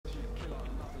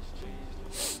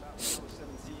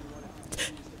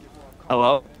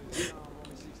Hello?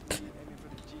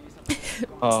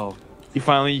 Oh,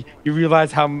 you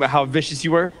realize how vicious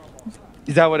you were?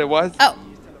 Is that what it was? Oh,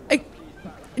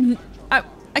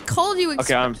 I called you.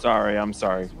 Okay, I'm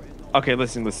sorry. Okay,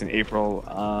 listen, April.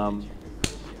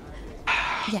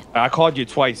 Yeah. I called you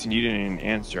twice and you didn't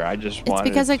answer. I just wanted. It's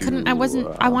because I to, couldn't. I wasn't.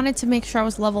 I wanted to make sure I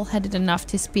was level-headed enough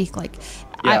to speak. Like,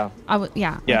 yeah.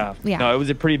 Yeah. No, it was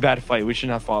a pretty bad fight. We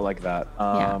shouldn't have fought like that.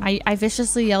 Yeah. I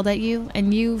viciously yelled at you,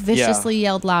 and you viciously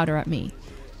yelled louder at me.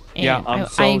 And yeah, I'm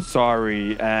so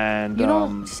sorry. And you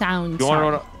don't sound you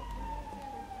sorry.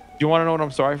 You want to know what I'm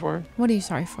sorry for? What are you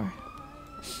sorry for?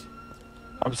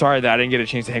 I'm sorry that I didn't get a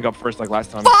chance to hang up first like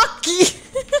last time. Fuck you!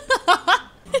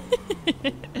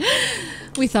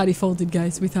 We thought he folded,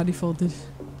 guys. We thought he folded.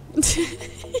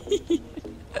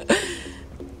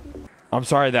 I'm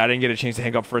sorry that I didn't get a chance to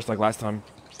hang up first like last time.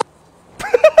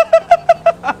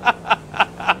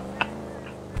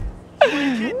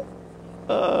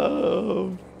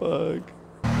 Oh, fuck.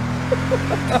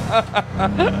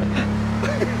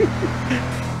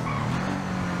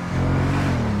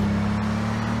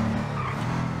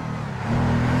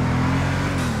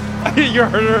 You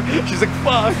heard her? She's like,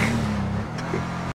 fuck.